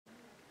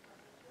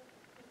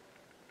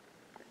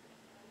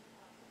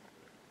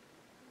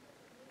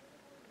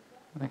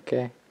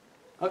Okay.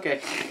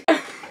 Okay.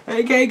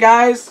 Okay,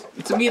 guys,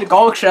 it's me, the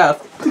garlic chef,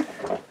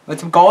 with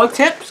some garlic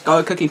tips,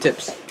 garlic cooking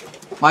tips.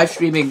 Live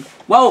streaming.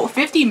 Whoa,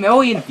 50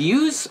 million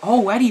views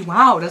already!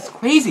 Wow, that's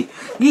crazy.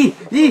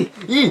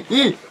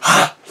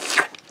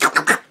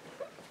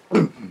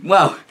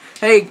 Well,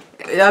 hey,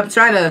 I'm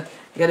trying to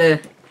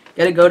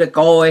gotta go to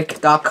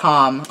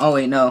garlic.com. Oh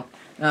wait, no.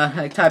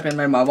 I type in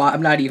my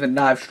I'm not even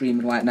live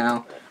streaming right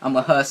now. I'm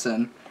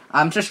rehearsing.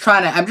 I'm just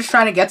trying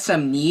to get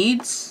some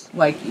needs.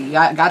 Like,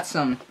 got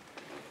some.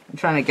 I'm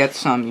trying to get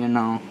some, you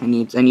know, I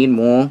need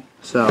more,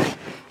 so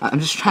I'm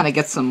just trying to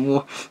get some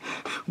more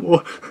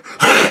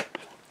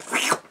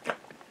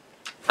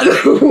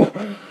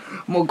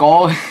more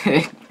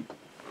garlic.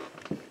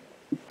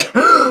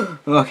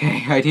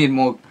 Okay, I need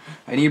more,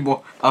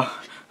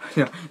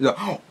 yeah,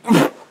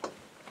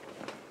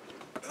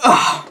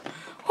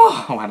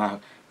 oh my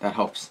god, that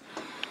helps.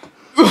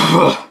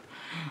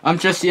 I'm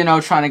just, you know,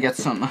 trying to get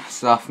some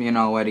stuff, you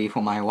know, ready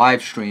for my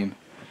live stream.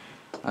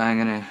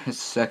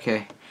 It's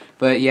okay.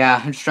 But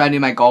yeah, I'm just trying to do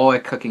my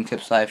garlic cooking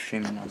tips live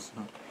stream, you know, so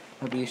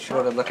I'll be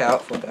sure to look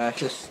out for that.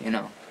 Just, you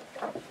know,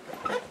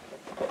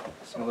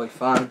 it's really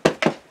fun.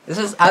 This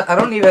is, I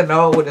don't even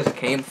know where this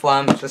came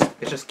from. It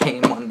just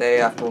came one day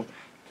after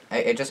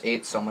I just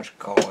ate so much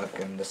garlic,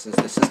 and this is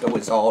the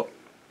result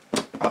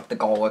of the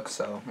garlic.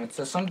 So it's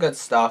just some good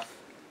stuff.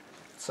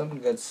 Some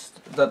good.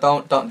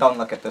 Don't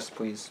look at this,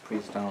 please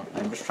don't.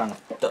 I'm just trying to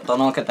don't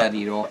look at that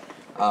either.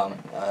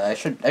 I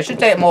should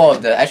take more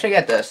of the. I should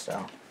get this.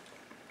 So.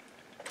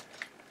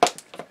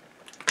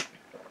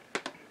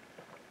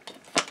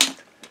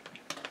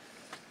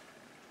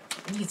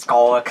 It's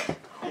garlic.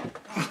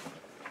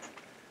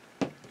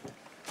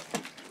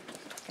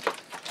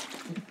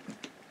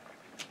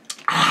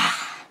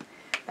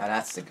 Now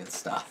that's the good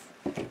stuff.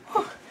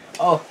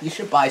 Oh, you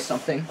should buy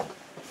something.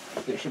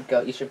 You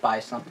should buy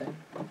something.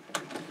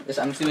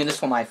 I'm doing this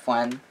for my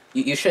friend.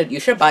 You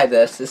should buy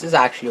this. This is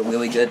actually a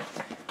really good.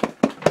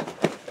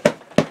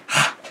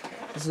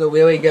 This is a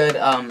really good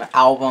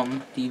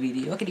album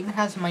DVD. Look, it even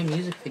has my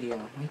music video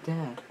right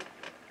there.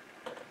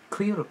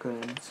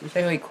 It's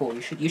really cool.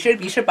 You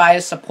should buy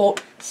it.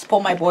 Support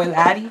my boy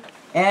Laddie,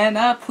 and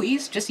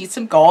please just eat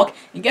some garlic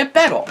and get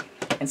better.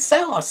 And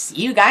so I'll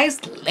see you guys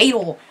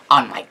later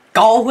on my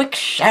garlic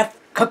chef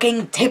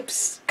cooking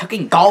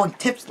garlic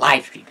tips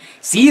live stream.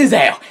 See you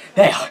there.